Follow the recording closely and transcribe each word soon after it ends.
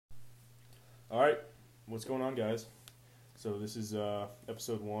All right, what's going on, guys? So this is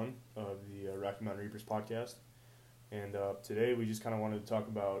episode 1 of the Rocky Mountain Reapers podcast, and today we just kind of wanted to talk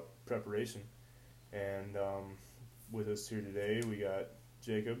about preparation. And with us here today, we got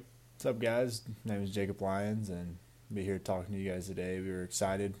Jacob. What's up, guys? My name is Jacob Lyons, and I'll be here talking to you guys today. We were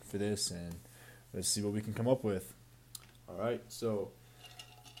excited for this, and let's see what we can come up with. All right, so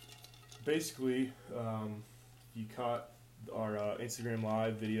basically, you caught our Instagram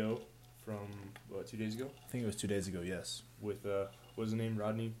live video from 2 days ago. I think it was 2 days ago, yes. With what's his name,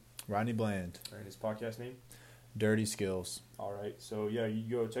 Rodney Bland. and his podcast name. Dirty Skills. All right, so yeah, you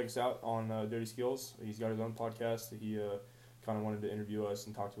go check us out on Dirty Skills. He's got his own podcast. He kind of wanted to interview us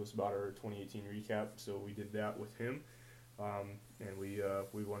and talk to us about our 2018 recap, so we did that with him. And we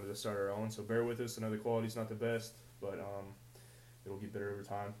wanted to start our own, so bear with us. I know the quality's not the best, but it'll get better over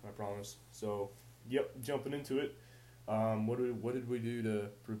time, I promise. So, yep, jumping into it. What did we do to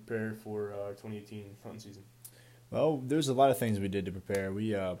prepare for 2018 hunting season? Well, there's a lot of things we did to prepare.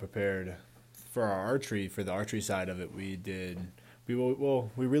 We prepared for our archery, for the archery side of it. We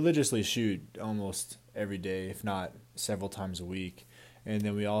religiously shoot almost every day, if not several times a week. And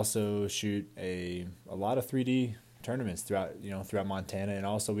then we also shoot a lot of 3D tournaments throughout Montana, and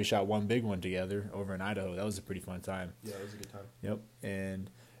also we shot one big one together over in Idaho. That was a pretty fun time. Yeah, it was a good time. Yep. And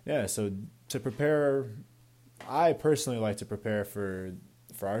yeah, so to prepare, I personally like to prepare for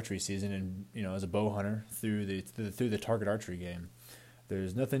archery season, and as a bow hunter through the target archery game.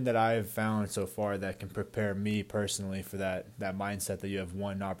 There's nothing that I've found so far that can prepare me personally for that mindset that you have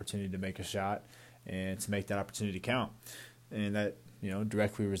one opportunity to make a shot and to make that opportunity count. And that,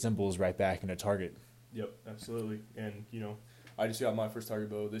 directly resembles right back into target. Yep, absolutely. And, I just got my first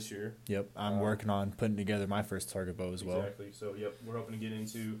target bow this year. Yep, I'm working on putting together my first target bow as well. Exactly. So, yep, we're hoping to get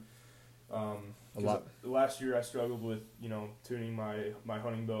into a lot. Last year I struggled with, tuning my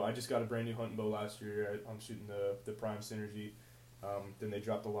hunting bow. I just got a brand new hunting bow last year. I'm shooting the Prime Synergy. Then they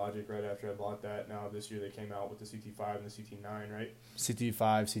dropped the Logic right after I bought that. Now this year they came out with the CT5 and the CT9, right? CT5,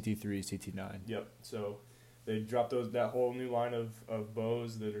 CT3, CT9. Yep. So they dropped that whole new line of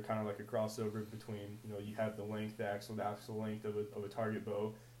bows that are kind of like a crossover between, you have the axle length of a target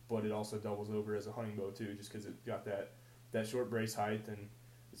bow, but it also doubles over as a hunting bow too, just because it got that short brace height, and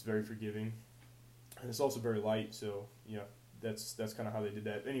it's very forgiving. And it's also very light, so that's kind of how they did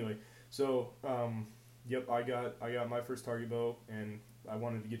that. Anyway, so yep, I got my first target bow, and I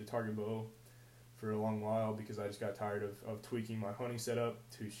wanted to get a target bow for a long while because I just got tired of tweaking my hunting setup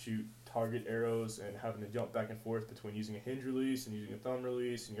to shoot target arrows and having to jump back and forth between using a hinge release and using a thumb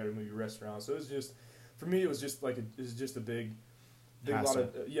release, and you got to move your rest around. So it was just, for me, it was just a big hassle.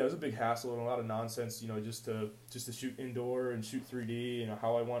 It was a big hassle and a lot of nonsense, just to shoot indoor and shoot 3D,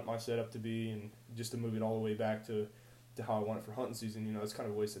 how I want my setup to be, and just to move it all the way back to how I want it for hunting season. It's kind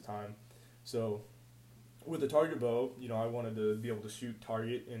of a waste of time. So with the target bow, I wanted to be able to shoot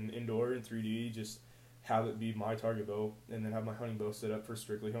target and indoor in 3D, just have it be my target bow, and then have my hunting bow set up for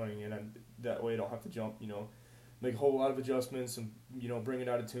strictly hunting, and that way I don't have to jump, make a whole lot of adjustments and, bring it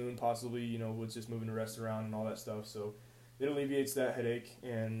out of tune possibly, with just moving the rest around and all that stuff. So it alleviates that headache,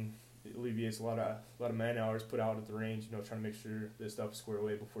 and it alleviates a lot of man hours put out at the range, trying to make sure this stuff is squared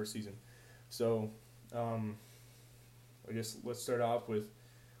away before season. So I guess let's start off with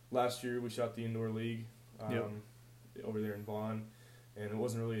last year we shot the indoor league. Over there in Vaughn, and it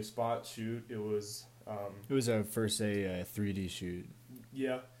wasn't really a spot shoot. It was our first a 3D shoot.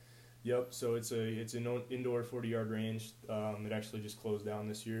 Yeah, yep. So it's an indoor 40-yard range. It actually just closed down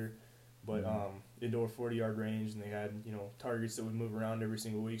this year, but indoor 40-yard range, and they had targets that would move around every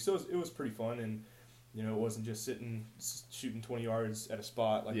single week. So it was pretty fun, and it wasn't just shooting 20 yards at a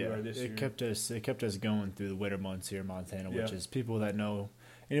spot like we are this year. It kept us going through the winter months here in Montana, which is, people that know.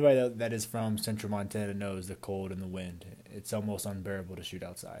 Anybody that is from central Montana knows the cold and the wind. It's almost unbearable to shoot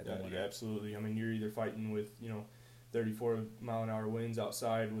outside. Yeah, absolutely. I mean, you're either fighting with 34-mile-an-hour winds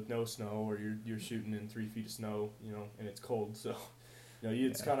outside with no snow, or you're shooting in 3 feet of snow, and it's cold. So,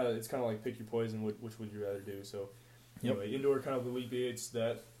 it's kind of like pick your poison. Which would you rather do? So, anyway, indoor kind of alleviates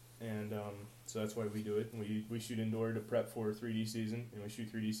that, and so that's why we do it. And we shoot indoor to prep for 3D season, and we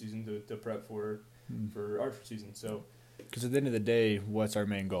shoot 3D season to prep for archery season. So. Because at the end of the day, what's our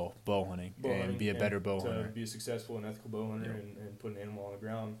main goal? Bow hunting, and be a better bow hunter. To be a successful and ethical bow hunter, and put an animal on the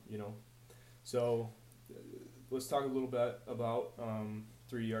ground, So let's talk a little bit about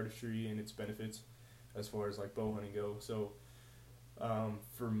 3D artistry and its benefits as far as like bow hunting go. So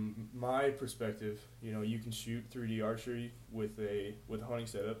from my perspective, you can shoot 3D archery with a hunting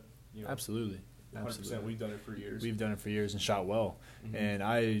setup. Absolutely. 100%. We've done it for years. We've done it for years and shot well. Mm-hmm. And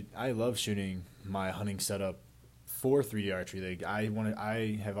I love shooting my hunting setup for 3D archery league.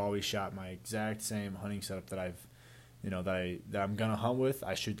 I have always shot my exact same hunting setup that I'm gonna hunt with.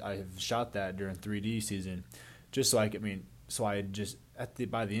 I have shot that during 3D season, just so I just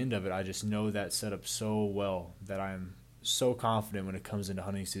by the end of it, I just know that setup so well that I'm so confident when it comes into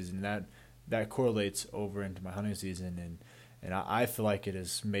hunting season. That correlates over into my hunting season, and I feel like it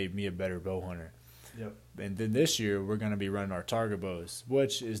has made me a better bow hunter. Yep. And then this year we're going to be running our target bows,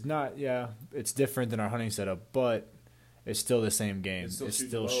 which is not, it's different than our hunting setup, but it's still the same game. It's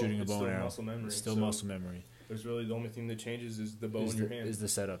still shooting a bow and arrow. Muscle memory. It's still muscle memory. There's really the only thing that changes is the bow in your hand. Is the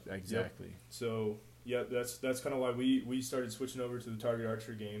setup, exactly. Yep. So, yeah, that's kind of why we started switching over to the target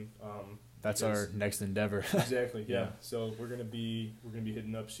archery game. That's our next endeavor. Exactly. Yeah. So we're gonna be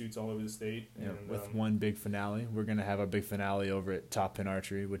hitting up shoots all over the state. Yeah, and, with one big finale. We're gonna have our big finale over at Top Pin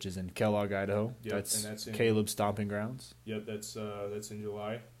Archery, which is in Kellogg, Idaho. Yep, that's Caleb's stomping grounds. Yep, that's in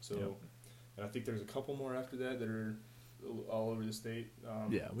July. So, and I think there's a couple more after that are all over the state.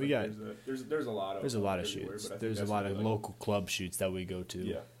 We got there's a lot of shoots. There's a lot of local club shoots that we go to.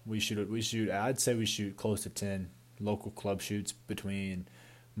 Yeah, we shoot. I'd say we shoot close to 10 local club shoots between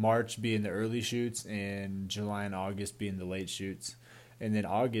March being the early shoots and July and August being the late shoots. And then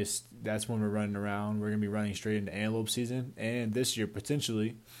August, that's when we're running around. We're going to be running straight into antelope season. And this year,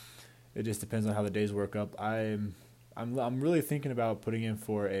 potentially, it just depends on how the days work up. I'm really thinking about putting in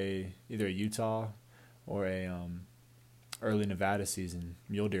for either a Utah or a early Nevada season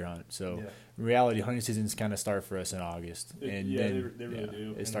mule deer hunt. So in reality, hunting seasons kind of start for us in August. They really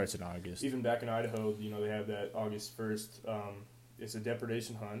do. It starts in August. Even back in Idaho, they have that August 1st. It's a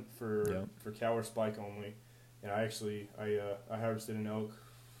depredation hunt for cow or spike only, and I harvested an elk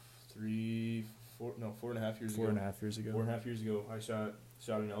 4.5 years ago. 4.5 years ago. 4.5 years ago, I shot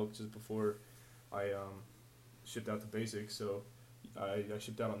an elk just before I shipped out the basics. So I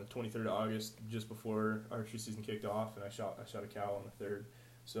shipped out on the 23rd of August, just before archery season kicked off, and I shot a cow on the 3rd.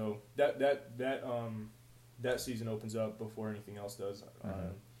 So that season opens up before anything else does,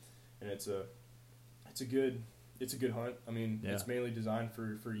 and it's a good hunt. I mean, it's mainly designed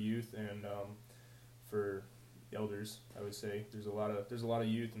for youth and for elders. I would say there's a lot of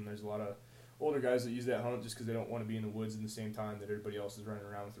youth, and there's a lot of older guys that use that hunt just because they don't want to be in the woods at the same time that everybody else is running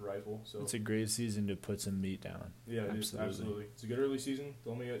around with a rifle. So it's a great season to put some meat down. Yeah, absolutely. It's a good early season.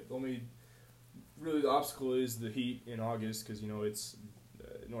 The only really the obstacle is the heat in August, because it's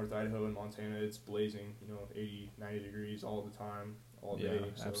North Idaho and Montana. It's blazing. 80, 90 degrees all the time, all day.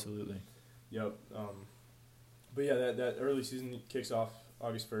 So, absolutely. Yep. But yeah, that early season kicks off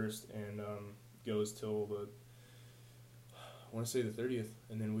August 1st and goes till I want to say the 30th,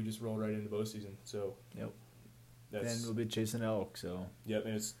 and then we just roll right into bow season. So and we'll be chasing elk. So and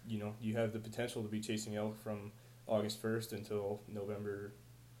it's you have the potential to be chasing elk from August 1st until November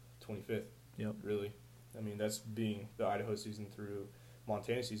 25th. Yep. Really, I mean that's being the Idaho season through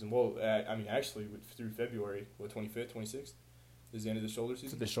Montana season. Well, actually through February, 25th, 26th is the end of the shoulder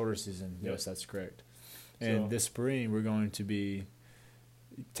season. The shoulder season. Yep. Yes, that's correct. And this spring, we're going to be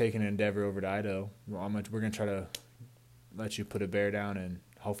taking an endeavor over to Idaho. We're going to try to let you put a bear down, and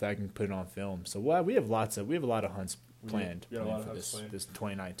hopefully I can put it on film. So we have a lot of hunts planned for this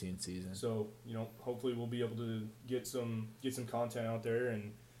 2019 season. So hopefully we'll be able to get some content out there,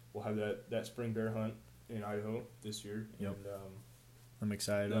 and we'll have that spring bear hunt in Idaho this year. Yep. And I'm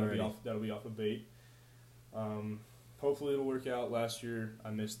excited already. That'll be off of bait. Hopefully it'll work out. Last year I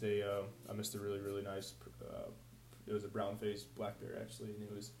missed a really, really nice. It was a brown faced black bear actually, and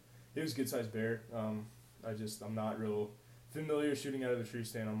it was a good sized bear. I'm not real familiar shooting out of a tree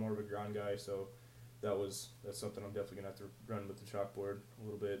stand. I'm more of a ground guy, so that's something I'm definitely gonna have to run with the chalkboard a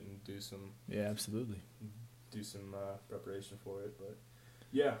little bit and do some. Yeah, absolutely. Do some preparation for it, but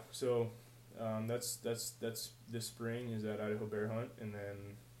yeah. So that's this spring is that Idaho bear hunt, and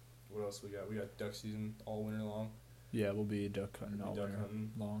then what else we got? We got duck season all winter long. Yeah, we'll be duck hunting all winter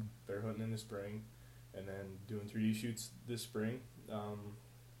long. Bear hunting in the spring, and then doing 3D shoots this spring.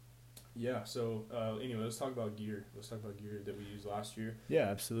 So anyway, let's talk about gear. Let's talk about gear that we used last year. Yeah,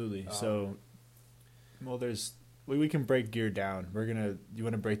 absolutely. We can break gear down. You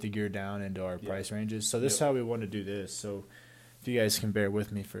want to break the gear down into our price ranges. So this is how we want to do this. So if you guys can bear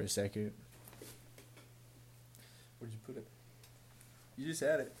with me for a second. Where'd you put it? You just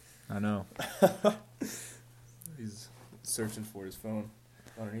had it. I know. He's searching for his phone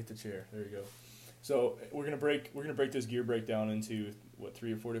underneath the chair. There you go. So we're gonna break this gear breakdown into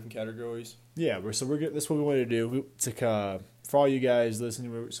 3 or 4 different categories. Yeah, this is what we want to do. For all you guys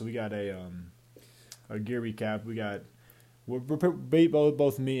listening, so we got a gear recap.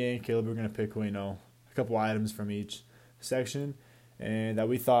 Both me and Caleb. We're gonna pick a couple items from each section, and that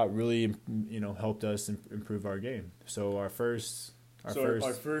we thought really, helped us improve our game. So our first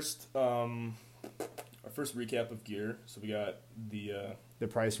recap of gear. So we got the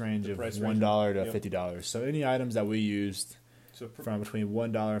price range of $1 to $50. So any items that we used from between $1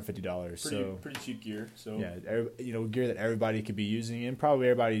 and $50. Pretty cheap gear. So yeah, gear that everybody could be using, and probably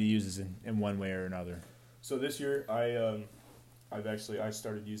everybody uses in one way or another. So this year I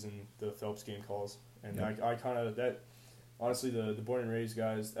started using the Phelps game calls, and I kind of honestly the Born and Raised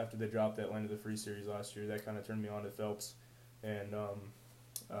guys, after they dropped that Land of the Free series last year, that kind of turned me on to Phelps, and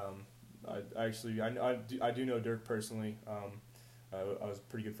I do know Dirk personally. I was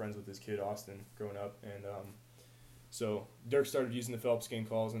pretty good friends with this kid Austin growing up, and so Dirk started using the Phelps game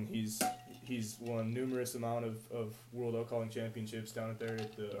calls, and he's won numerous amount of World Elk Calling Championships down there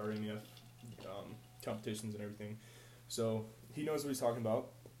at the RMEF competitions and everything. So he knows what he's talking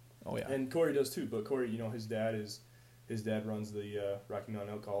about. Oh yeah, and Corey does too. But Corey, his dad runs the Rocky Mountain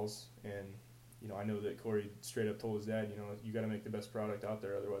Elk Calls, and I know that Corey straight up told his dad, you got to make the best product out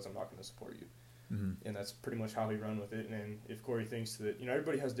there, otherwise I'm not going to support you. Mm-hmm. And that's pretty much how he run with it. And if Corey thinks that,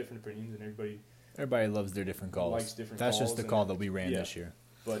 everybody has different opinions, and everybody loves their different calls. Likes different That's calls. Just the call that we ran this year.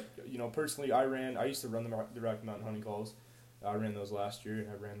 But personally, I used to run the Rocky Mountain hunting calls. I ran those last year, and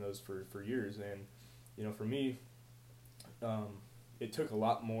I ran those for years. And for me, it took a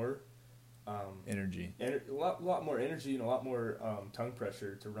lot more energy, a lot more energy, and a lot more tongue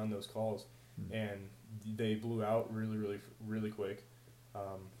pressure to run those calls, and they blew out really, really, really quick.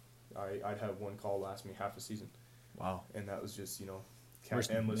 I'd have one call last me half a season. Wow! And that was just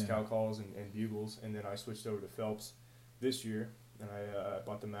endless cow calls and bugles, and then I switched over to Phelps this year, and I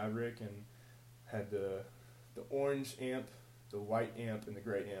bought the Maverick and had the orange amp, the white amp, and the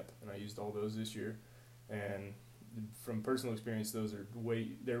gray amp, and I used all those this year, and from personal experience, those are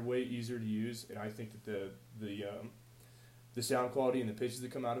way easier to use, and I think that the sound quality and the pitches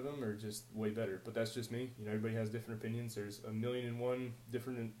that come out of them are just way better. But that's just me. Everybody has different opinions. There's 1,000,001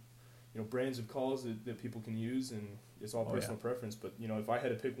 different brands of calls that people can use, and it's all personal preference. But if I had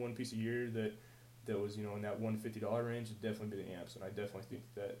to pick one piece of gear that was in that $150 range, it'd definitely be the amps, and I definitely think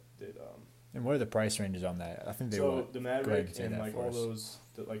that. And what are the price ranges on that? I think they so the Maverick and all us.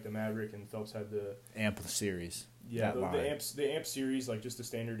 Those, like the Maverick and Phelps had the amp series. Yeah, the amp series, like just the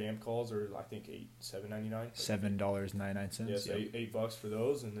standard amp calls, are I think $7.99. $7.99. Yes, yeah, so $8 for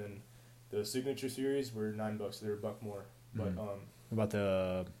those, and then the signature series were $9. They're $1 more. But what about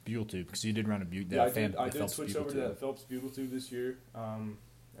the bugle tube? Because you did run a bugle. Yeah, I did switch over to that Phelps bugle tube this year. I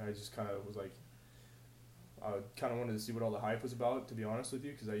just kind of was like, I kind of wanted to see what all the hype was about, to be honest with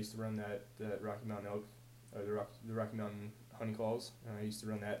you, because I used to run that Rocky Mountain Elk, the Rocky Mountain hunting calls, and I used to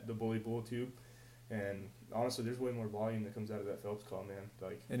run the Bully Bull tube. And honestly, there's way more volume that comes out of that Phelps call, man.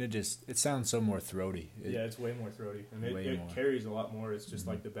 And it sounds so more throaty. It's way more throaty, and it carries a lot more. It's just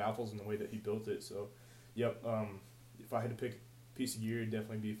like the baffles and the way that he built it. So, yep. If I had to pick a piece of gear, it'd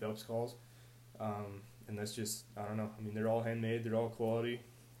definitely be Phelps calls. And that's just, I don't know. I mean, they're all handmade. They're all quality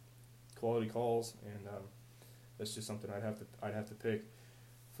calls, and that's just something I'd have to pick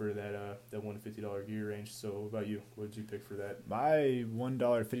for that $150 gear range. So, what about you? What did you pick for that? My $1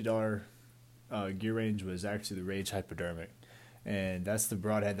 $50 gear range was actually the Rage Hypodermic, and that's the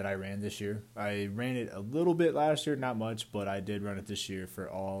broadhead that I ran this year. I ran it a little bit last year, not much, but I did run it this year for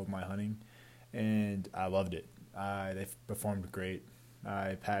all of my hunting, and I loved it. They performed great.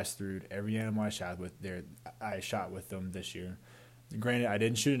 I passed through every animal I shot with them this year. Granted, I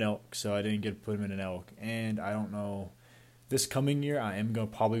didn't shoot an elk, so I didn't get to put them in an elk, and I don't know. This coming year, I am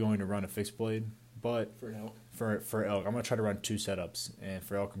probably going to run a fixed blade, but for an elk. For elk, I'm going to try to run 2 setups, and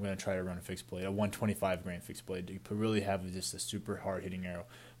for elk, I'm going to try to run a fixed blade, a 125 grain fixed blade, to really have just a super hard hitting arrow.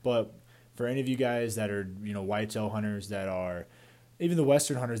 But for any of you guys that are whitetail hunters, that are even the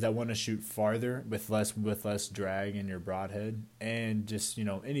western hunters that want to shoot farther with less drag in your broadhead, and just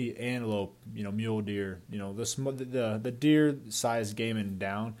any antelope, mule deer, the deer size game and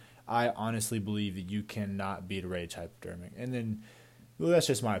down, I honestly believe that you cannot beat a Rage Hypodermic. And then, well, that's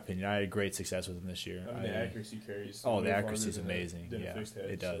just my opinion. I had great success with them this year. I mean, the accuracy carries. Oh, the accuracy is amazing. Yeah,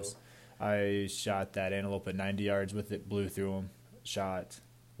 it does. So. I shot that antelope at 90 yards with it, blew through him.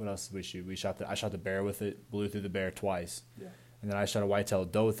 What else did we shoot? I shot the bear with it, blew through the bear twice. Yeah. And then I shot a whitetail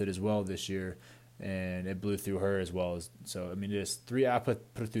doe with it as well this year, and it blew through her as well. So I mean, I put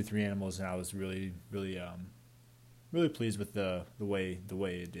it through 3 animals, and I was really, really, really pleased with the way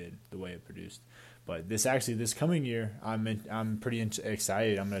it produced. But this coming year, I'm pretty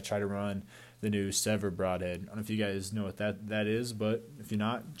excited. I'm going to try to run the new Sever broadhead. I don't know if you guys know what that is, but if you're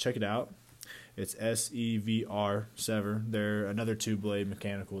not, check it out. It's SEVR Sever. They're another 2-blade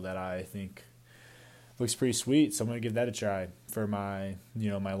mechanical that I think looks pretty sweet. So I'm gonna give that a try for my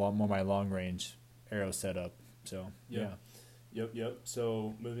my long range arrow setup. So Yep. Yep.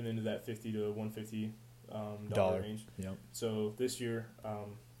 So moving into that $50 to $150 dollar range. Yep. So this year,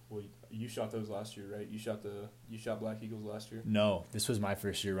 well, you shot those last year, right? You shot Black Eagles last year. No, this was my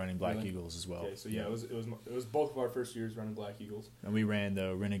first year running Black Really? Eagles as well. Okay, so yeah, it was both of our first years running Black Eagles. And we ran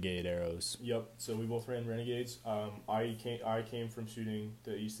the Renegade arrows. Yep. So we both ran Renegades. I came from shooting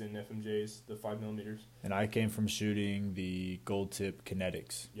the Easton FMJs, the 5mm. And I came from shooting the Gold Tip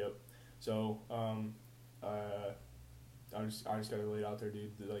Kinetics. Yep. So I just gotta lay it out there,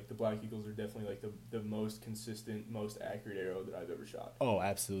 dude. The Black Eagles are definitely like the most consistent, most accurate arrow that I've ever shot. Oh,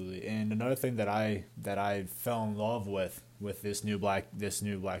 absolutely. And another thing that I fell in love with this new Black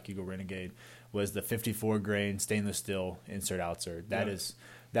Eagle Renegade was the 54 grain stainless steel insert outsert.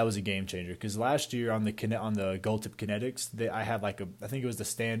 That was a game changer, because last year on the Gold Tip Kinetics, I had I think it was a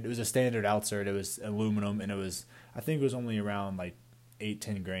standard outsert. It was aluminum, and I think it was only around like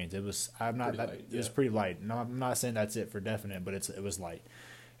 8-10 grains. It was it was pretty light. No, I'm not saying that's it for definite, but it was light.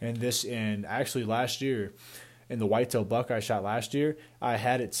 And actually last year in the whitetail buck I shot last year, I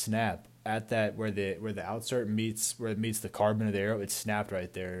had it snap at that where the outsert meets the carbon of the arrow. It snapped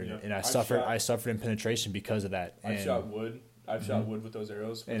right there, and I suffered in penetration because of that. I've shot wood with those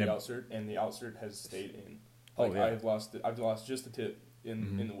arrows with the outsert, and the outsert has stayed in. I've lost just the tip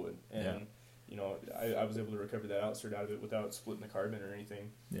in the wood, and I was able to recover that outsert out of it without splitting the carbon or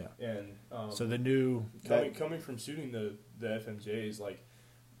anything. Yeah. And so the new coming from shooting the FMJs, like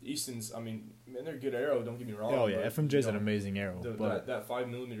Easton's, I mean, man, they're a good arrow. Don't get me wrong. Oh yeah, FMJ's an amazing arrow. But that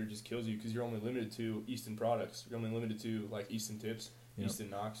 5mm just kills you, because you're only limited to Easton products. You're only limited to like Easton tips, Easton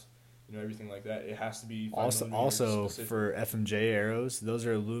Knox, everything like that. It has to be 5mm also specific. For FMJ arrows, those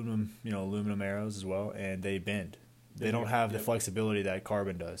are aluminum arrows as well, and they bend. They don't have the flexibility that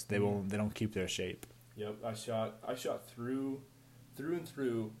carbon does. They won't. They don't keep their shape. Yep, I shot through and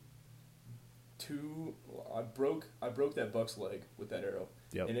through. I broke that buck's leg with that arrow.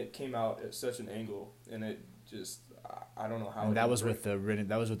 Yep. And it came out at such an angle, and it just I don't know how. And that was with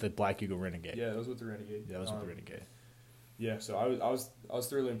the Black Eagle Renegade. Yeah, that was with the Renegade. Yeah, that was with the Renegade. Yeah, so I was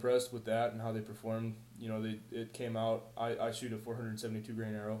thoroughly impressed with that and how they performed. It came out. I shoot a 472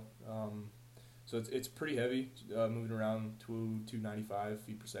 grain arrow. So it's pretty heavy, moving around 295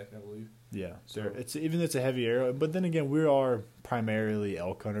 feet per second, I believe. Yeah, so it's a heavy arrow, but then again, we are primarily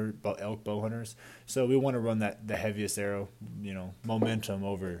elk bow hunters, so we want to run the heaviest arrow, momentum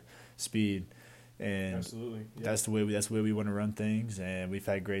over speed, and absolutely, yeah. that's the way we want to run things, and we've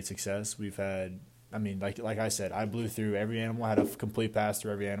had great success. We've had, I mean, like I said, I blew through every animal. I had a complete pass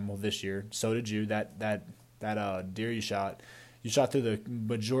through every animal this year. So did you. That deer you shot. You shot through the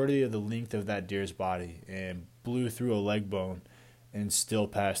majority of the length of that deer's body and blew through a leg bone and still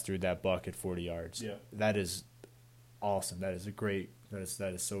passed through that buck at 40 yards. Yeah. That is awesome. That is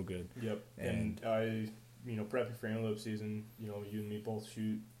so good. Yep. And I, prepping for antelope season, you and me both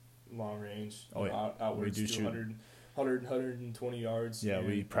shoot long range. Outwards we do to shoot 120 yards. Yeah,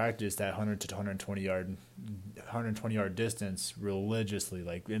 we practice that 100 to 120 yard distance religiously.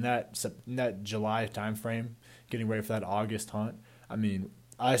 Like in that July time frame, getting ready for that August hunt. I mean,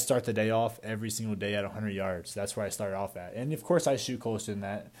 I start the day off every single day at 100 yards. That's where I start off at, and of course I shoot closer than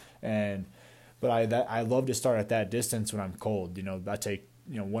that. But I love to start at that distance when I'm cold. I take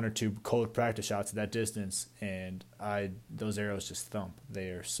one or two cold practice shots at that distance, and those arrows just thump.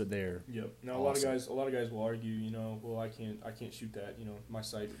 They're Yep. Now awesome. a lot of guys will argue, well, I can't shoot that. My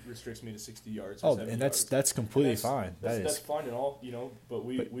sight restricts me to 60 yards. Oh, and that's completely fine. That's fine and all, But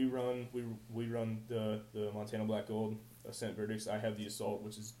we run the Montana Black Gold Ascent Verdicts. I have the Assault,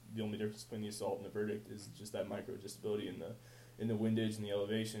 which is the only difference between the Assault and the Verdict is just that micro adjustability in the windage and the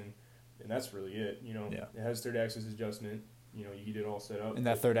elevation, and that's really it. Yeah. It has third axis adjustment. You get it all set up. And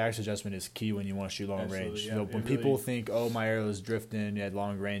that third axis adjustment is key when you want to shoot long range. Yeah, When people think, "Oh, my arrow is drifting at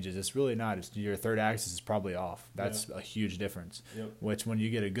long ranges," it's really not. It's your third axis is probably off. That's a huge difference. Yep. Which when you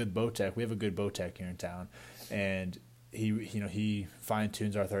get a good bow tech, we have a good bow tech here in town, and he fine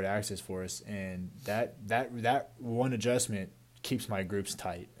tunes our third axis for us, and that one adjustment keeps my groups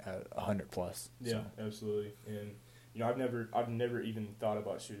tight at 100 plus. Yeah, So. absolutely. And I've never even thought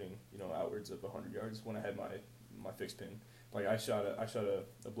about shooting outwards of 100 yards when I had my fixed pin. Like I shot a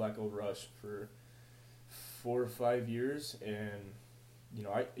Black Gold Rush for 4 or 5 years, and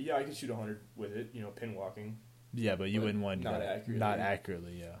I could shoot 100 with it, pin walking. Yeah, but you wouldn't want not accurately. Not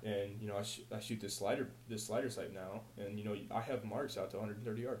accurately, yeah. And I shoot this slider sight now, and I have marks out to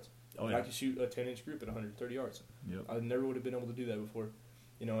 130 yards. Oh and yeah. I can shoot a 10-inch group at 130 yards. Yep. I never would have been able to do that before.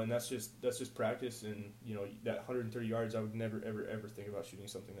 And that's just practice. And that 130 yards, I would never ever think about shooting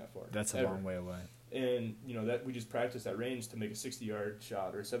something that far. That's a long way away. And that we just practice that range to make a 60-yard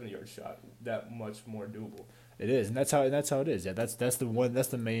shot or a 70-yard shot that much more doable. It is, and that's how it is. Yeah, that's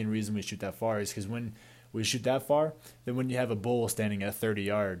the main reason we shoot that far is because when we shoot that far, then when you have a bull standing at 30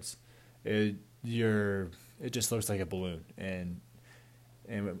 yards, it just looks like a balloon.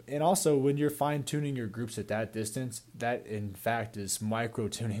 And also when you're fine tuning your groups at that distance, that in fact is micro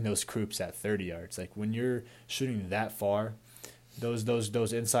tuning those groups at 30 yards. Like when you're shooting that far,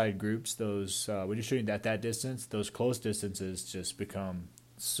 those inside groups, when you're shooting at that distance, those close distances just become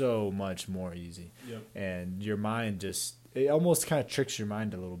so much more easy. Yep. And your mind it almost kind of tricks your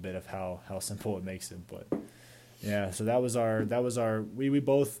mind a little bit of how simple it makes it. But yeah, so that was our we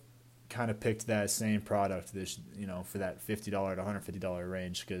both kind of picked that same product for that $50 to $150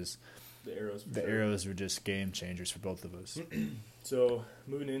 range because the arrows were just game changers for both of us. So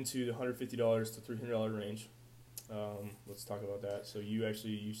moving into the $150 to $300 range, let's talk about that. So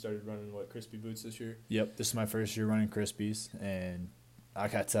you started running Crispy boots this year? Yep, this is my first year running Crispies, and I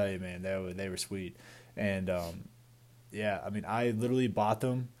gotta tell you, man, they were sweet. And I mean, I literally bought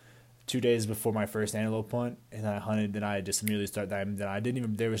them 2 days before my first antelope hunt, and I hunted. Then I just immediately started. Then I didn't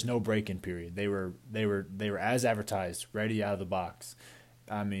even. There was no break-in period. They were as advertised, ready out of the box.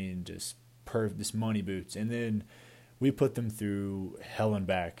 I mean, just this money boots. And then we put them through hell and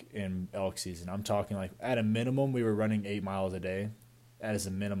back in elk season. I'm talking like at a minimum, we were running 8 miles a day. As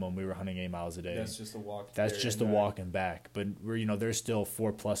a minimum, we were hunting 8 miles a day. That's just a walk. That's just a walk and back. But there's still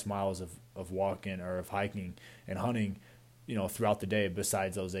 4+ miles of walking or of hiking and hunting, throughout the day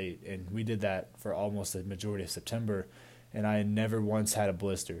besides those 8. And we did that for almost the majority of September, and I never once had a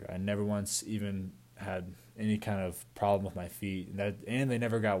blister. I never once even had any kind of problem with my feet. And they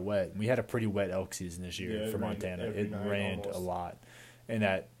never got wet. We had a pretty wet elk season this year for Montana. It rained a lot. And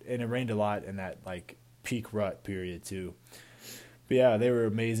it rained a lot in that like peak rut period too. But yeah, they were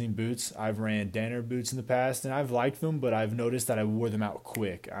amazing boots. I've ran Danner boots in the past, and I've liked them, but I've noticed that I wore them out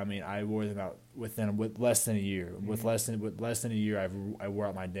quick. I mean, I wore them out with less than a year. Mm-hmm. With less than a year, I wore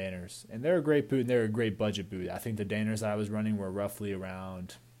out my Danners, and they're a great boot, and they're a great budget boot. I think the Danners I was running were roughly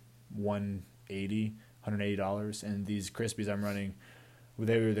around $180, and these Crispies I'm running,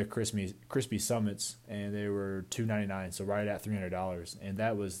 they were the Crispy Summits, and they were $299, so right at $300, and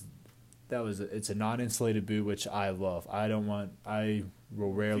it's a non-insulated boot, which I love. I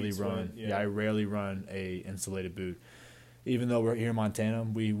will rarely run. I rarely run a insulated boot. Even though we're here in Montana,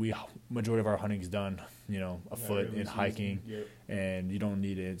 we majority of our hunting is done, afoot and hiking, and you don't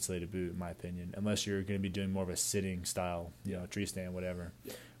need an insulated boot in my opinion, unless you're going to be doing more of a sitting style, tree stand,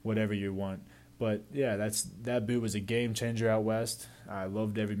 whatever you want. But yeah, that boot was a game changer out west. I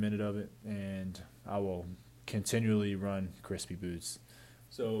loved every minute of it, and I will continually run Crispy boots.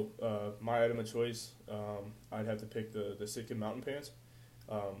 So my item of choice, I'd have to pick the Sitka mountain pants.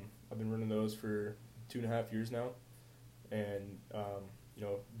 I've been running those for 2.5 years now, and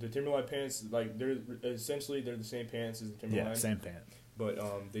the Timberline pants, like they're the same pants as the Timberline. Yeah, same pant. But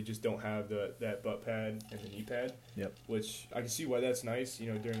they just don't have that butt pad and the knee pad. Yep. Which I can see why that's nice.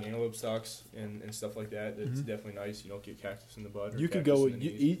 During antelope stalks and stuff like that, it's definitely nice. You don't get cactus in the butt. You could go.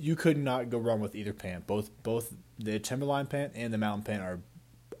 You could not go wrong with either pant. Both the Timberline pant and the mountain pant are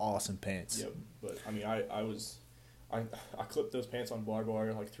awesome pants. Yep. But I mean, I clipped those pants on barbed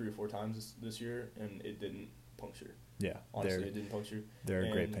wire like 3 or 4 times this year, and it didn't puncture. Yeah. Honestly, it didn't puncture. They're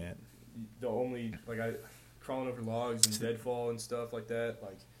a great pant. The only crawling over logs and deadfall and stuff like that,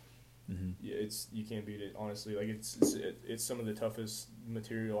 yeah, you can't beat it. Honestly, it's some of the toughest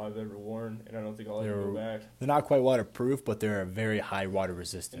material I've ever worn, and I don't think I'll ever go back. They're not quite waterproof, but they're very high water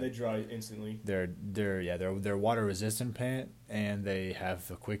resistant. And they dry instantly. They're water resistant pant, and they have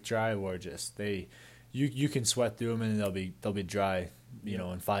a quick dry where you can sweat through them and they'll be dry,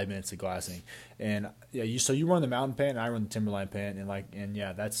 in 5 minutes of glassing. And yeah, you run the mountain pant and I run the Timberline pant,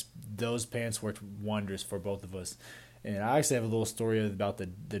 and those pants worked wonders for both of us. And I actually have a little story about the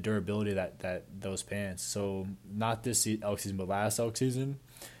durability of that those pants. So not this elk season, but last elk season,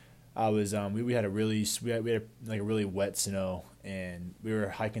 I was we had a really wet snow, and we were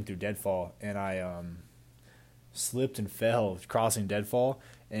hiking through deadfall, and I slipped and fell crossing deadfall,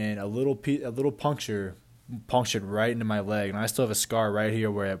 and a little puncture punctured right into my leg, and I still have a scar right here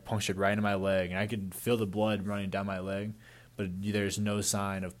where it punctured right into my leg, and I could feel the blood running down my leg, but there's no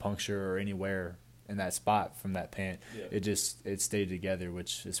sign of puncture or any wear in that spot from that pant. Yeah. It stayed together,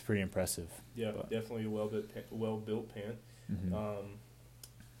 which is pretty impressive. Yeah, definitely a well-built pant. Mm-hmm.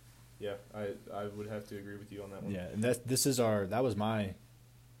 Yeah, I would have to agree with you on that one. Yeah, and that was my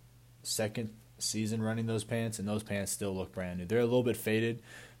second season running those pants, and those pants still look brand new. They're a little bit faded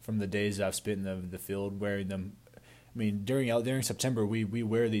from the days I've spent in the field wearing them. I mean, during September, we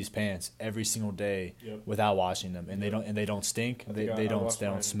wear these pants every single day without washing them, and they don't stink. They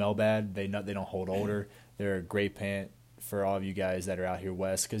don't smell bad. They don't hold odor. They're a great pant for all of you guys that are out here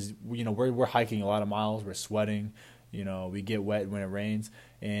west, because we're hiking a lot of miles. We're sweating. We get wet when it rains,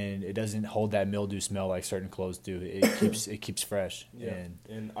 and it doesn't hold that mildew smell like certain clothes do. It keeps fresh. Yeah.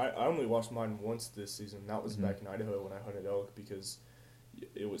 And I only washed mine once this season. That was back in Idaho when I hunted elk, because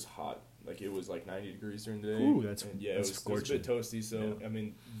it was hot. Like, it was like 90 degrees during the day. Ooh, that's it was a bit toasty. So I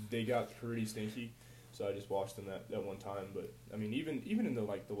mean, they got pretty stinky. So I just washed them that one time. But I mean, even in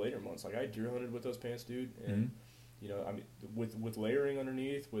the later months, like, I deer hunted with those pants, dude, and. I mean, with layering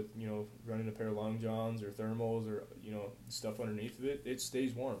underneath, with running a pair of long johns or thermals or stuff underneath of it, it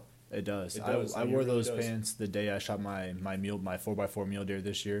stays warm. It does. I really wore those does. pants the day I shot my 4x4 mule deer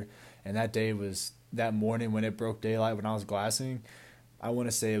this year, and that morning when it broke daylight when I was glassing. I want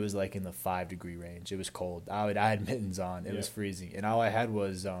to say it was like in the 5-degree range. It was cold. I had mittens on. It was freezing, and all I had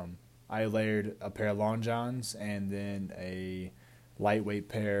was I layered a pair of long johns and then a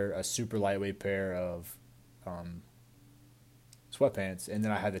super lightweight pair of sweatpants, and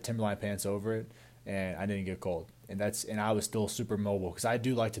then I had the Timberline pants over it, and I didn't get cold. And I was still super mobile, because I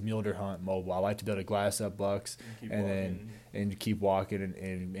do like to mule deer hunt mobile. I like to be able to glass up bucks and keep walking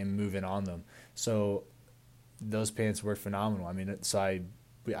and moving on them. So those pants were phenomenal. I mean, so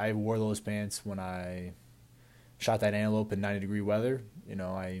I wore those pants when I shot that antelope in 90-degree weather.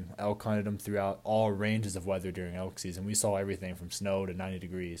 I elk hunted them throughout all ranges of weather during elk season. We saw everything from snow to 90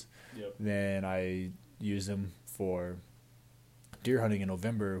 degrees. Yep. Then I used them for deer hunting in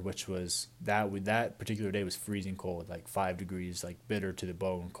November, which was that particular day was freezing cold, like 5 degrees, like bitter to the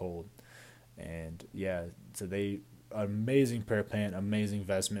bone cold. And so amazing pair of pants, amazing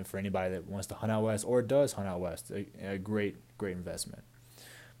investment for anybody that wants to hunt out west or does hunt out west. A great investment.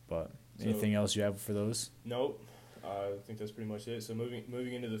 But anything else you have for those? Nope. I think that's pretty much it. So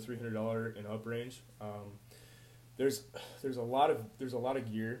moving into the $300 and up range, there's a lot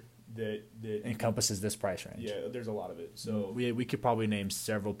of gear that encompasses this price range. Yeah, there's a lot of it. So we could probably name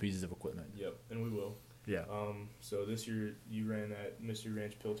several pieces of equipment. Yep, and we will. Yeah. So this year you ran that Mystery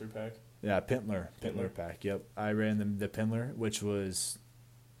Ranch Pilter pack. Yeah, Pintler pack. Yep, I ran the Pintler, which was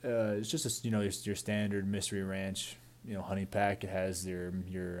it's just your standard Mystery Ranch hunting pack. It has your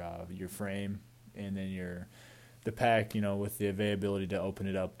frame, and then the pack with the availability to open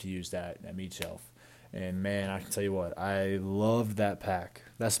it up to use that meat shelf. And man, I can tell you what, I loved that pack.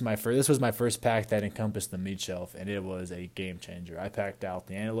 This was my first pack that encompassed the meat shelf, and it was a game changer. I packed out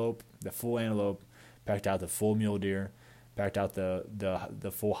the antelope, the full antelope, packed out the full mule deer, packed out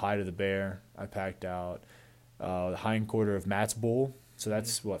the full hide of the bear. I packed out the hind quarter of Matt's bull. So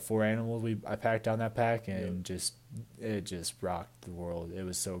that's 4 animals I packed on that pack, and it just rocked the world. It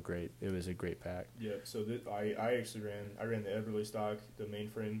was so great. It was a great pack. Yeah. So I actually ran the Everly stock, the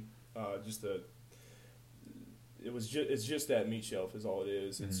mainframe, it's just that meat shelf is all it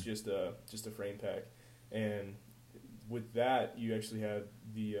is. Mm-hmm. It's just a frame pack, and with that you actually have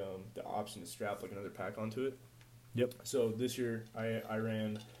the option to strap like another pack onto it. Yep. So this year I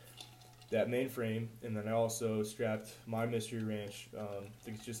ran that main frame, and then I also strapped my Mystery Ranch. I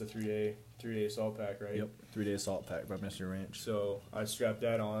think it's just a 3-day assault pack, right? Yep. 3-day assault pack by Mystery Ranch. So I strapped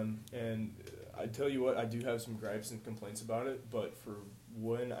that on, and I tell you what, I do have some gripes and complaints about it, but for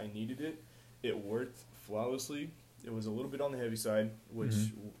when I needed it, it worked flawlessly. It was a little bit on the heavy side, which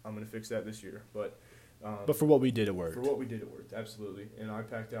I'm going to fix that this year. But for what we did, it worked. For what we did, it worked, absolutely. And I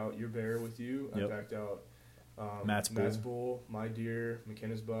packed out your bear with you. Yep. I packed out Matt's bull, my deer,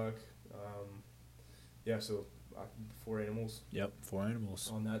 McKenna's buck. So 4 animals. Yep, 4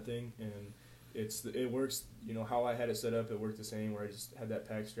 animals on that thing, and it works. How I had it set up, it worked the same. Where I just had that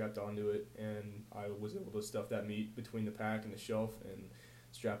pack strapped onto it, and I was able to stuff that meat between the pack and the shelf and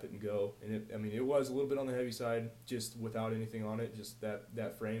strap it and go. And it was a little bit on the heavy side, just without anything on it, just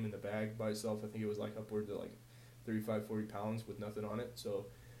that frame and the bag by itself. I think it was like upward to like 35-40 pounds with nothing on it. So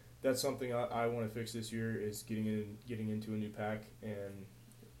that's something I want to fix this year, is getting into a new pack, and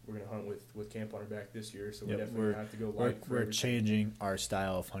we're going to hunt with camp on our back this year, so we definitely have to go light. We're changing our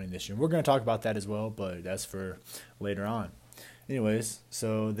style of hunting this year. We're going to talk about that as well, but that's for later on. Anyways,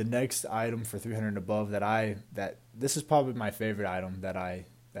 so the next item for 300 and above this is probably my favorite item that I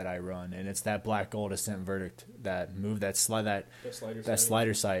run, and it's that Black Gold Ascent Verdict, that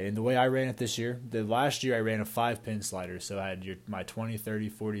slider sight. And the way I ran it this year, the last year I ran a 5-pin slider, so I had my 20, 30,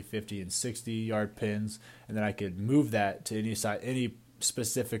 40, 50, and 60 yard pins, and then I could move that to any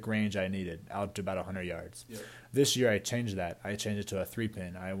specific range I needed, out to about 100 yards. Yep. This year I changed that. I changed it to a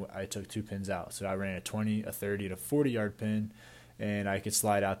 3-pin. I took 2 pins out. So I ran a 20, a 30, and a 40-yard pin, and I could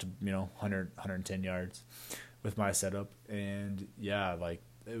slide out to 100, 110 yards with my setup. And yeah, like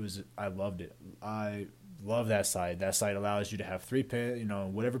I loved it. I love that sight. That sight allows you to have 3 pin,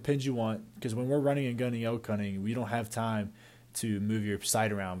 whatever pins you want. Because when we're running and gunning elk hunting, we don't have time to move your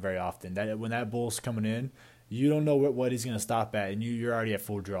sight around very often. When that bull's coming in, you don't know what he's going to stop at, and you're already at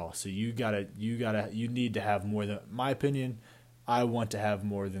full draw. So you need to have more than, my opinion, I want to have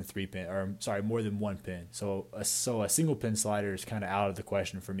more than 3 pin, more than 1 pin. So a single pin slider is kind of out of the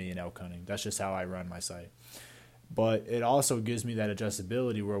question for me in elk hunting. That's just how I run my sight. But it also gives me that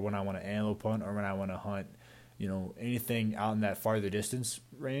adjustability where when I want to antelope hunt or when I want to hunt, anything out in that farther distance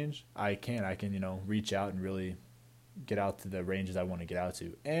range, I can reach out and really get out to the ranges I want to get out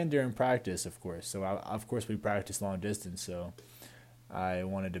to. And during practice, of course. So of course we practice long distance, so I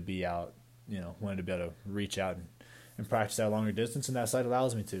wanted to be out, wanted to be able to reach out and practice that longer distance, and that sight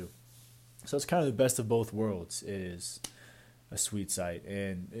allows me to. So it's kind of the best of both worlds. It is a sweet sight,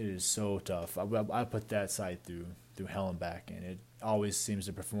 and it is so tough. I put that sight through hell and back, and it always seems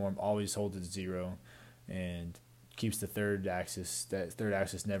to perform, always holds at 0, and keeps the third axis. That third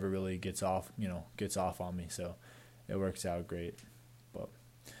axis never really gets off on me, so it works out great. But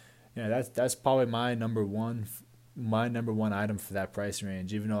yeah, that's probably my number one item for that price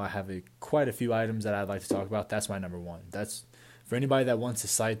range. Even though I have quite a few items that I'd like to talk about, that's my number one. That's for anybody that wants a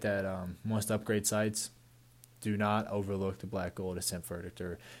sight that wants to upgrade sights. Do not overlook the Black Gold Ascent Verdict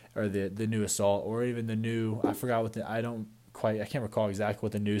or the new Assault, or even the new, I forgot I can't recall exactly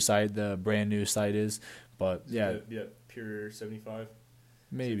what the brand new sight is, but yeah. Pure 75.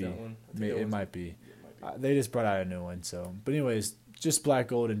 Maybe. It might be. They just brought out a new one, so. But anyways, just Black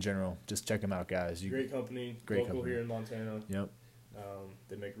Gold in general. Just check them out, guys. Great company. Local here in Montana. Yep.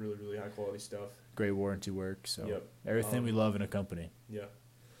 They make really, really high quality stuff. Great warranty work. So yep. Everything we love in a company. Yeah,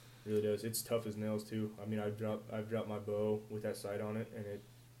 really does. It's tough as nails too. I mean, I've dropped my bow with that sight on it, and it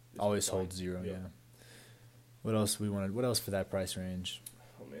always holds 0. Yep. Yeah. What else What else for that price range?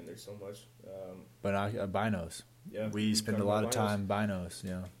 Oh man, there's so much. But binos. Yeah, we spend a lot of time binos.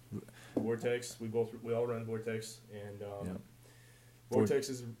 Yeah. Vortex. We all run Vortex, and Vortex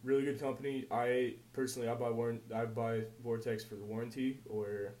is a really good company. I personally buy Vortex for the warranty,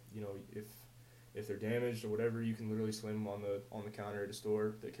 or if they're damaged or whatever, you can literally slam them on the counter at a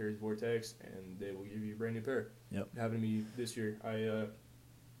store that carries Vortex, and they will give you a brand new pair. Yep. It happened to me this year.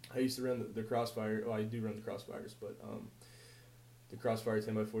 I used to run the Crossfire. Well, I do run the Crossfires, but the Crossfire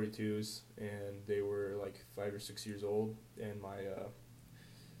 10x42s, and they were like 5 or 6 years old, and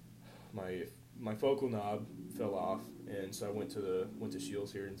my focal knob fell off, and so I went to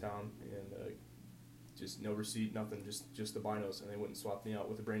Shields here in town, and just no receipt, nothing, just the binos, and they went and swapped me out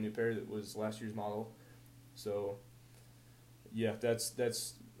with a brand new pair that was last year's model. So yeah, that's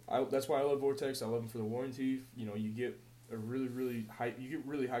why I love Vortex. I love them for the warranty. You get a really high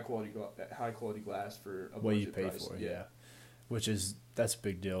quality glass for a what you budget pay price. for. Yeah. That's a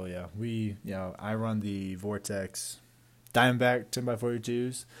big deal. Yeah, I run the Vortex Diamondback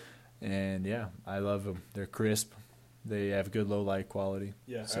 10x42s, and yeah, I love them. They're crisp. They have good low light quality.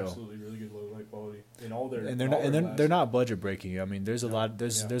 Yeah, so, absolutely, really good low light quality. They're not budget breaking. I mean, there's a lot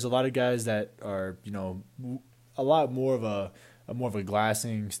of guys that are a lot more of a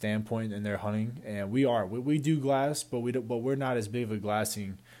glassing standpoint in their hunting, and we do glass, but we're not as big of a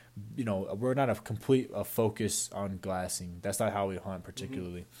glassing. We're not a focus on glassing. That's not how we hunt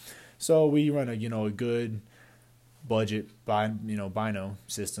particularly. Mm-hmm. So we run a good budget bino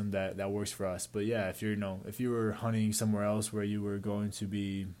system that works for us. But yeah, if you were hunting somewhere else where you were going to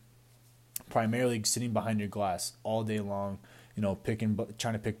be primarily sitting behind your glass all day long,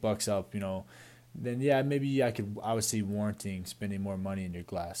 trying to pick bucks up, then yeah, maybe I would see warranting spending more money in your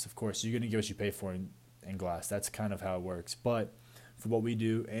glass. Of course, you're going to get what you pay for in glass. That's kind of how it works. But for what we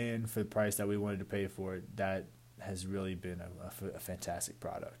do and for the price that we wanted to pay for it, that has really been a fantastic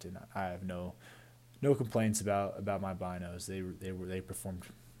product, and I have no complaints about my binos. They performed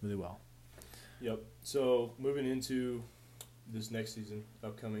really well. Yep. So moving into this next season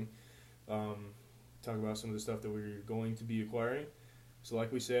upcoming, talk about some of the stuff that we're going to be acquiring. So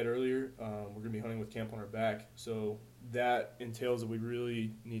like we said earlier, we're going to be hunting with camp on our back. So that entails that we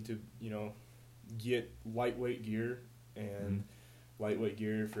really need to get lightweight gear, and lightweight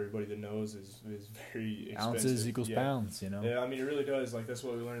gear, for everybody that knows, is very expensive. Ounces equals pounds, Yeah, I mean, it really does. Like, that's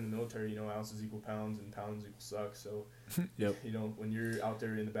what we learned in the military, ounces equal pounds and pounds equal suck. So, yep. When you're out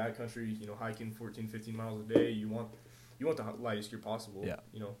there in the backcountry, hiking 14, 15 miles a day, you want the lightest gear possible. Yeah.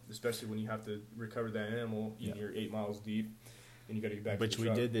 Especially when you have to recover that animal, you're 8 miles deep and you got to get back Which to the we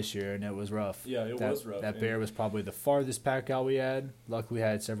truck. did this year, and it was rough. Yeah, it was rough. That bear was probably the farthest pack out we had. Luckily, we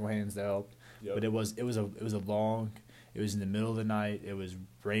had several hands that helped. Yep. But it was a long. It was in the middle of the night. It was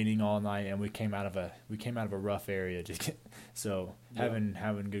raining all night, and we came out of a rough area. So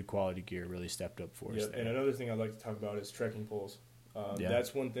having good quality gear really stepped up for us. And another thing I'd like to talk about is trekking poles.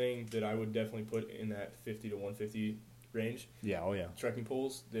 That's one thing that I would definitely put in that 50 to 150 range. Yeah, oh yeah. Trekking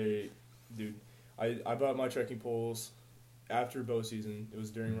poles, I bought my trekking poles after bow season. It was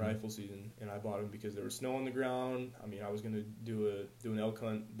during rifle season, and I bought them because there was snow on the ground. I mean, I was gonna do an elk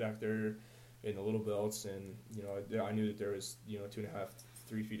hunt back there in the Little Belts, and I knew that there was 2.5,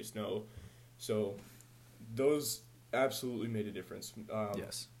 3 feet of snow, so those absolutely made a difference.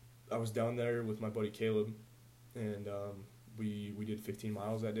 Yes, I was down there with my buddy Caleb, and we did 15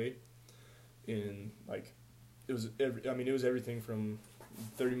 miles that day, and it was everything from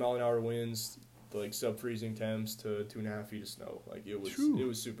 30-mile-an-hour winds, like sub-freezing temps, to 2.5 feet of snow. Like it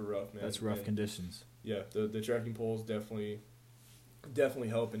was super rough, man. That's rough conditions. Yeah, the trekking poles definitely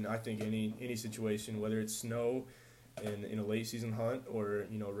help, and I think any situation, whether it's snow in a late season hunt or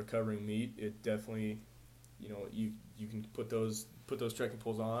recovering meat, it definitely you can put those trekking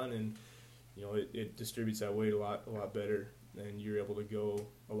poles on, and it distributes that weight a lot better, and you're able to go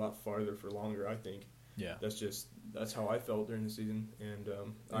a lot farther for longer, I think. Yeah, that's how I felt during the season, and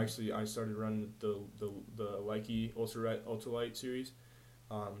I started running the Likey ultralight series,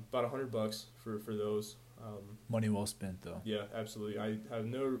 about $100 for those. Money well spent, though. Yeah, absolutely. I have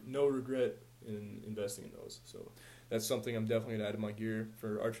no regret in investing in those. So that's something I'm definitely going to add to my gear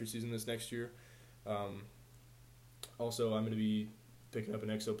for archery season this next year. Also, I'm going to be picking up an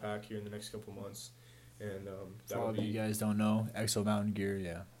Exo pack here in the next couple months, and for all of you guys don't know, Exo Mountain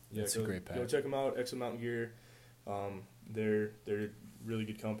Gear, it's a great pack. Go check them out, Exo Mountain Gear. They're really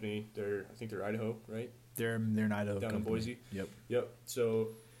good company. I think they're Idaho, right? They're in Idaho. Down in Boise. Yep. So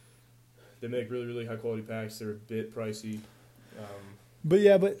they make really, really high quality packs. They're a bit pricey. But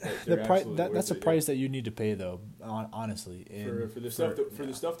the price that's a it, price that you need to pay, though. Honestly, for the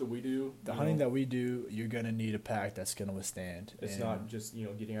stuff that we do, the hunting that we do, you're gonna need a pack that's gonna withstand. It's not just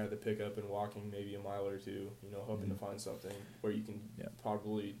getting out of the pickup and walking maybe a mile or two, hoping to find something where you can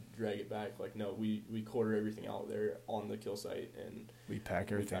probably drag it back. Like, no, we quarter everything out there on the kill site, and we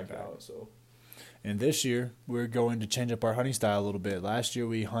pack everything back out. So. And this year, we're going to change up our hunting style a little bit. Last year,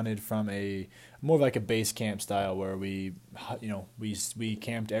 we hunted from more like a base camp style, where we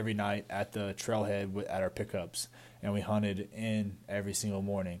camped every night at the trailhead at our pickups, and we hunted in every single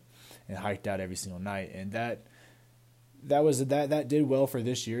morning, and hiked out every single night. And that did well for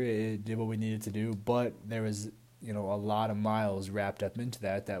this year. It did what we needed to do, but there was a lot of miles wrapped up into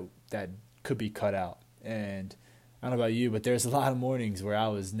that could be cut out. And I don't know about you, but there's a lot of mornings where I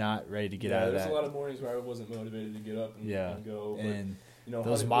was not ready to get out of that. There's a lot of mornings where I wasn't motivated to get up and go. But, and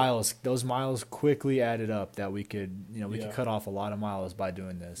those miles quickly added up that we could could cut off a lot of miles by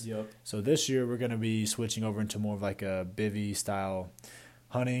doing this. Yep. So this year we're going to be switching over into more of like a bivvy style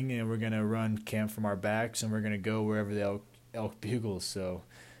hunting, and we're going to run camp from our backs, and we're going to go wherever the elk bugles. So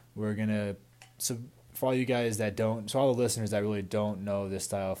we're going to, for all you guys that don't, so all the listeners that really don't know this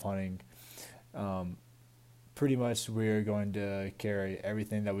style of hunting, pretty much we're going to carry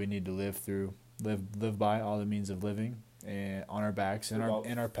everything that we need to live by, all the means of living, and on our backs and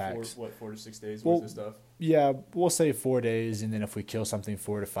our packs. 4 to 6 days worth of stuff? Yeah, we'll say 4 days, and then if we kill something,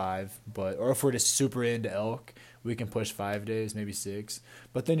 4 to 5. Or if we're just super into elk, we can push 5 days, maybe 6.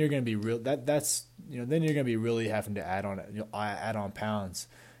 But then you're going to be then you're going to be really having to add on pounds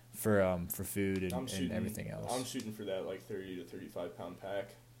for food and everything else. I'm shooting for that 30 to 35 pound pack.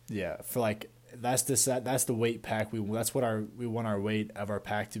 Yeah, for that's the weight pack we want our weight of our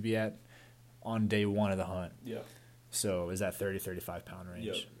pack to be at on day one of the hunt. Yeah. So is that 30-35 pound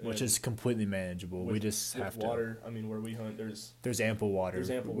range, which and is completely manageable. We just have water. I mean, where we hunt, there's ample water. There's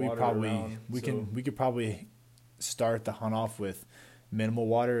ample water around. We could probably start the hunt off with minimal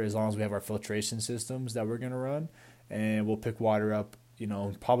water as long as we have our filtration systems that we're gonna run, and we'll pick water up.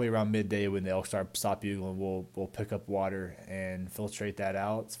 Probably around midday when the elk stop bugling, we'll pick up water and filtrate that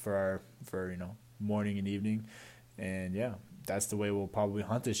out for morning and evening, and that's the way we'll probably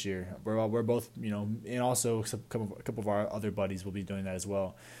hunt this year. We're both and also a couple of our other buddies will be doing that as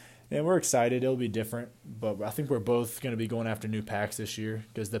well, and we're excited. It'll be different, but I think we're both going to be going after new packs this year,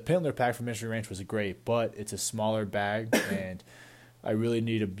 because the Pintler pack from Mystery Ranch was great, but it's a smaller bag and I really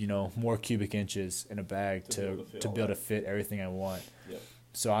need more cubic inches in a bag to be able to fit everything I want. Yep.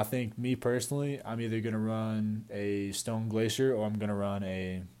 So I think, me personally, I'm either going to run a Stone Glacier or I'm going to run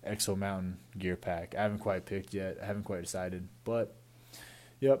a Exo Mountain gear pack. I haven't quite picked yet. I haven't quite decided. But,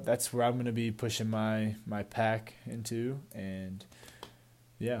 Yep, that's where I'm going to be pushing my pack into, and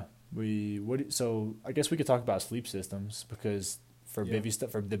yeah, so I guess we could talk about sleep systems because for Yeah. bivy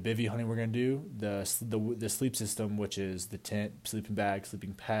stuff for the bivy hunting we're going to do the sleep system, which is the tent, sleeping bag,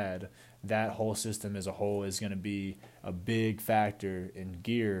 sleeping pad, that whole system as a whole is going to be a big factor in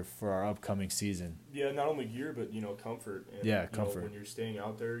gear for our upcoming season. Yeah, not only gear, but comfort. And, Yeah, comfort. When you're staying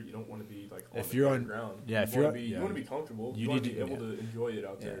out there, you don't want to be like on If the you're hard on- ground. yeah, you if you're want to on- be, yeah. you want to be comfortable. You You want need to be to- able to enjoy it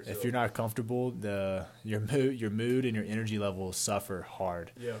out Yeah, there. if so, you're not comfortable, your mood and your energy levels suffer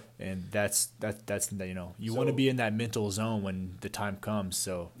hard. yeah, And that's you So- want to be in that mental zone when the time comes.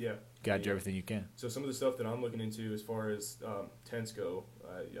 So yeah. you got to Yeah. do everything you can. So some of the stuff that I'm looking into as far as tents go,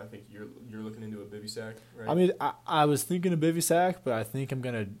 I think you're looking into a bivy sack, right? I mean, I was thinking of bivy sack, but I think I'm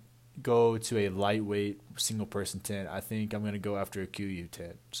gonna go to a lightweight single person tent. I think I'm gonna go after a QU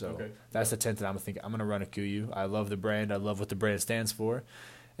tent. So Okay. that's the tent that I'm thinking. I'm gonna run a QU. I love the brand. I love what the brand stands for,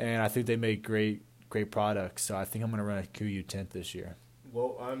 and I think they make great products. So I think I'm gonna run a QU tent this year.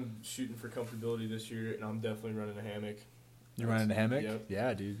 Well, I'm shooting for comfortability this year, and I'm definitely running a hammock. You running a hammock? Yep.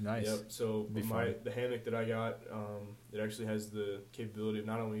 Yeah, dude. Nice. Yep. So Be fun. the hammock that I got, it actually has the capability of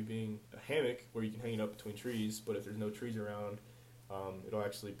not only being a hammock where you can hang it up between trees, but if there's no trees around, it'll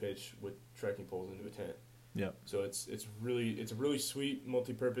actually pitch with trekking poles into a tent. Yep. So it's a really sweet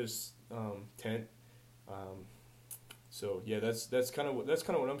multi-purpose tent. So yeah, that's kind of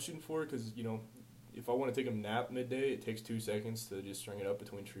what I'm shooting for, because if I want to take a nap midday, it takes 2 seconds to just string it up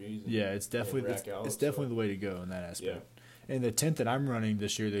between trees. And, Yeah, it's definitely rack out, it's definitely the way to go in that aspect. Yeah. And the tent that I'm running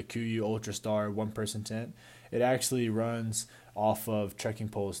this year, the QU Ultra Star 1-person tent, it actually runs off of trekking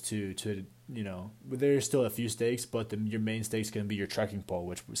poles too. But there's still a few stakes, but your main stakes can be your trekking pole.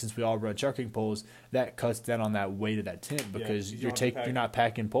 Which, since we all run trekking poles, that cuts down on that weight of that tent because you don't have to you're not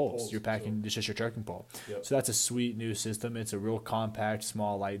packing poles. poles, You're packing so- just your trekking pole. Yep. So that's a sweet new system. It's a real compact,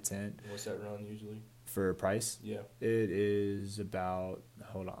 small, light tent. And what's that run usually? For price, Yeah. it is about,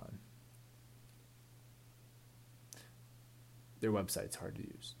 hold on. Their website's hard to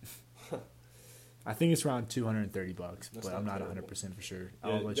use. I think it's around $230, That's but not I'm not terrible. 100% for sure. Yeah,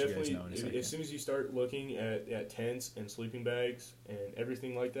 I'll let you guys definitely, know in a second. as soon as you start looking at tents and sleeping bags and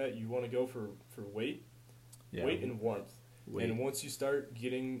everything like that, you want to go for weight, Yeah. weight and warmth. Weight. And once you start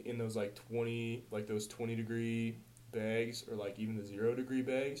getting in those those 20-degree bags, or like even the 0-degree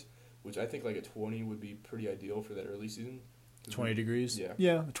bags, which I think like a 20 would be pretty ideal for that early season. 20 degrees? Yeah.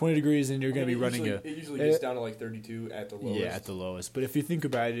 Yeah, 20 degrees, and you're going to be running it usually gets down to like 32 at the lowest. Yeah, at the lowest. But if you think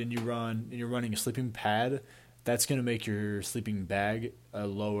about it and you're running a sleeping pad, that's going to make your sleeping bag a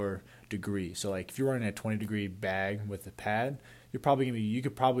lower degree. So like if you're running a 20-degree bag with a pad, you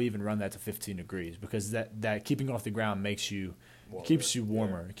could probably even run that to 15 degrees, because that keeping off the ground keeps you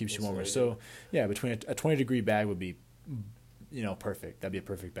warmer. Yeah. It keeps you warmer. Insulated. So, yeah, between a 20-degree bag would be perfect. That'd be a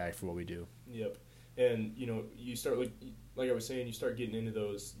perfect bag for what we do. Yep. And you start like I was saying, you start getting into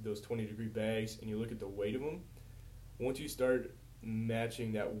those 20-degree bags, and you look at the weight of them. Once you start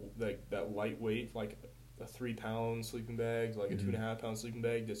matching that lightweight, like a 3-pound sleeping bag, like a 2.5-pound sleeping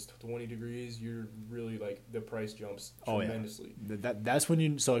bag that's 20 degrees, you're really like the price jumps tremendously. That's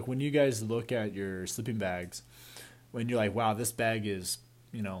when when you guys look at your sleeping bags, when you're like, wow, this bag is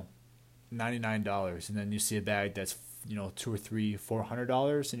 $99, and then you see a bag that's $200 or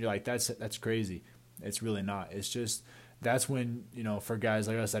 $400, and you're like, that's crazy. It's really not. It's just that's when for guys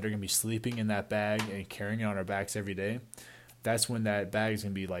like us that are gonna be sleeping in that bag and carrying it on our backs every day, that's when that bag is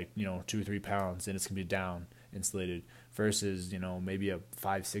gonna be like 2 or 3 pounds, and it's gonna be down insulated, versus maybe a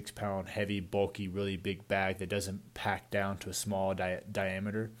 5-6 pound heavy, bulky, really big bag that doesn't pack down to a small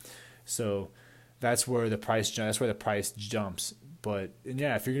diameter. So that's where the price jumps. But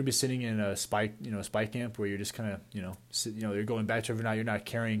if you're gonna be sitting in a spike camp where you're just kind of you're going back to every night, you're not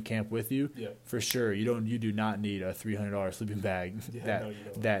carrying camp with you. Yeah. For sure, you do not need a $300 sleeping bag Yeah,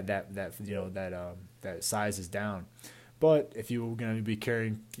 that size is down. But if you're gonna be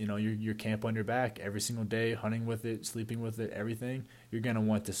carrying your camp on your back every single day, hunting with it, sleeping with it, everything, you're gonna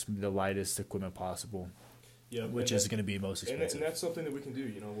want the lightest equipment possible. Yeah, which is going to be most expensive. And that's something that we can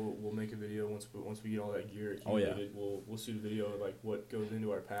do. We'll make a video once we get all that gear accumulated. We'll shoot a video of like what goes into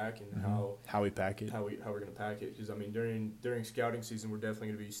our pack and how we pack it, how we're going to pack it. Because during scouting season, we're definitely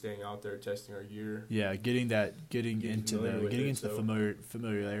going to be staying out there testing our gear. Yeah, getting into the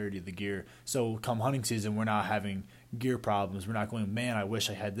familiarity of the gear. So come hunting season, we're not having gear problems. We're not going, man, I wish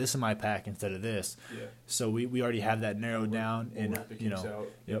I had this in my pack instead of this. Yeah. So we already have that narrowed down, and out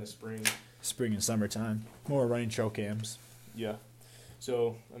in the spring and summertime, more running trail cams. Yeah,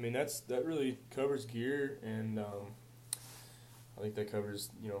 so I mean that really covers gear, and I think that covers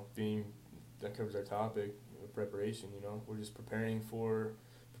our topic of preparation. We're just preparing for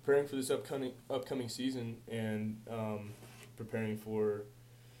preparing for this upcoming season and preparing for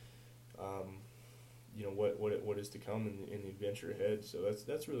what is to come in the adventure ahead. So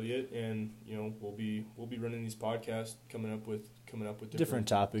that's really it. And we'll be running these podcasts, coming up with different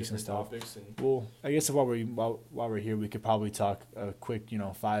topics and stuff. And well, I guess while we're here, we could probably talk a quick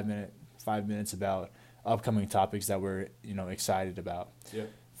 5 minutes about upcoming topics that we're excited about. Yeah.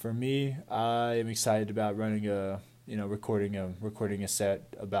 For me, I am excited about running recording a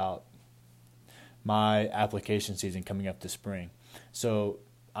set about my application season coming up this spring. So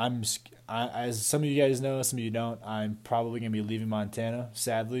as some of you guys know, some of you don't, I'm probably going to be leaving Montana,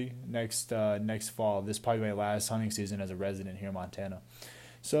 sadly, next fall. This is probably my last hunting season as a resident here in Montana.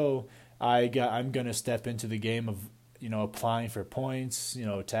 So I'm going to step into the game of applying for points,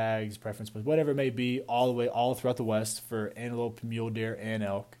 tags, preference points, whatever it may be, all throughout the West for antelope, mule deer, and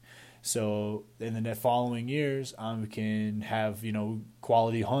elk. So in the following years, we can have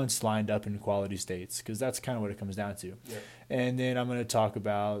quality hunts lined up in quality states, because that's kind of what it comes down to. Yeah. And then I'm going to talk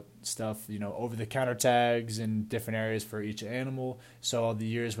about stuff, over-the-counter tags in different areas for each animal. So all the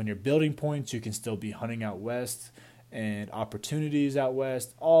years when you're building points, you can still be hunting out west, and opportunities out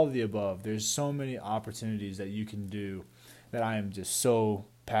west, all of the above. There's so many opportunities that you can do that I am just so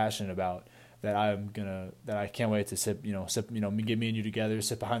passionate about, that I can't wait to sit, get me and you together,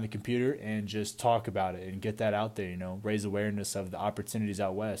 sit behind the computer and just talk about it and get that out there, raise awareness of the opportunities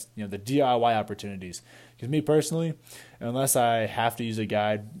out west, the DIY opportunities. Because me personally, unless I have to use a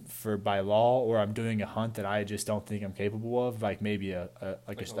guide by law, or I'm doing a hunt that I just don't think I'm capable of, like maybe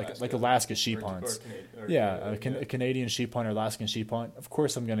like Alaska sheep hunts. A Canadian sheep hunt or Alaskan sheep hunt, of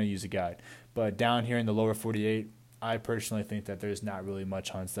course I'm going to use a guide. But down here in the lower 48, I personally think that there's not really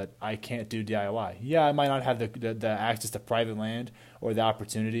much hunts that I can't do DIY. Yeah, I might not have the access to private land or the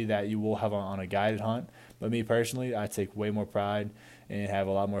opportunity that you will have on a guided hunt, but me personally, I take way more pride and have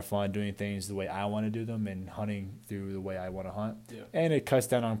a lot more fun doing things the way I want to do them and hunting through the way I want to hunt. Yeah. And it cuts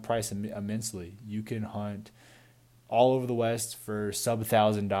down on price immensely. You can hunt all over the West for sub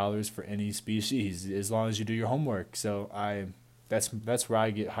 $1,000 for any species, as long as you do your homework. So that's where I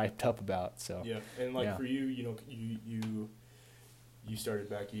get hyped up about. So yeah, and for you, you started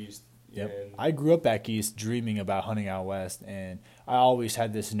back east. Yep. And I grew up back east dreaming about hunting out west, and I always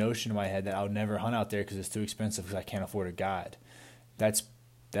had this notion in my head that I would never hunt out there because it's too expensive, because I can't afford a guide. That's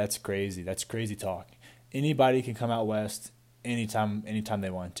crazy. That's crazy talk. Anybody can come out west anytime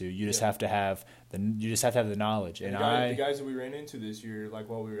they want to. You just have to have the knowledge. And the guys that we ran into this year,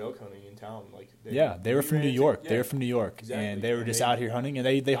 while we were elk hunting in town, they were from New York. They were from New York, exactly. And they were just out here hunting, and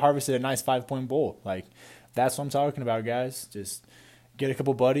they harvested a nice 5-point bull. That's what I'm talking about, guys. Just get a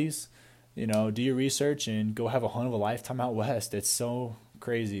couple buddies, do your research and go have a hunt of a lifetime out west. It's so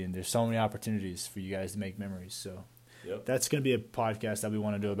crazy, and there's so many opportunities for you guys to make memories. So that's going to be a podcast that we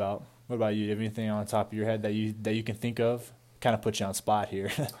want to do about. What about you? Do you have anything on top of your head that you can think of? Kind of put you on spot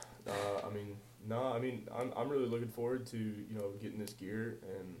here. I'm really looking forward to getting this gear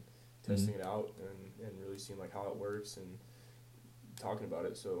and testing it out and really seeing how it works and talking about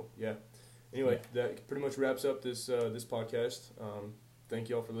it. So yeah. Anyway, that pretty much wraps up this podcast. Thank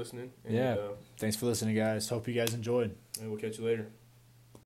you all for listening. And, thanks for listening, guys. Hope you guys enjoyed. And we'll catch you later.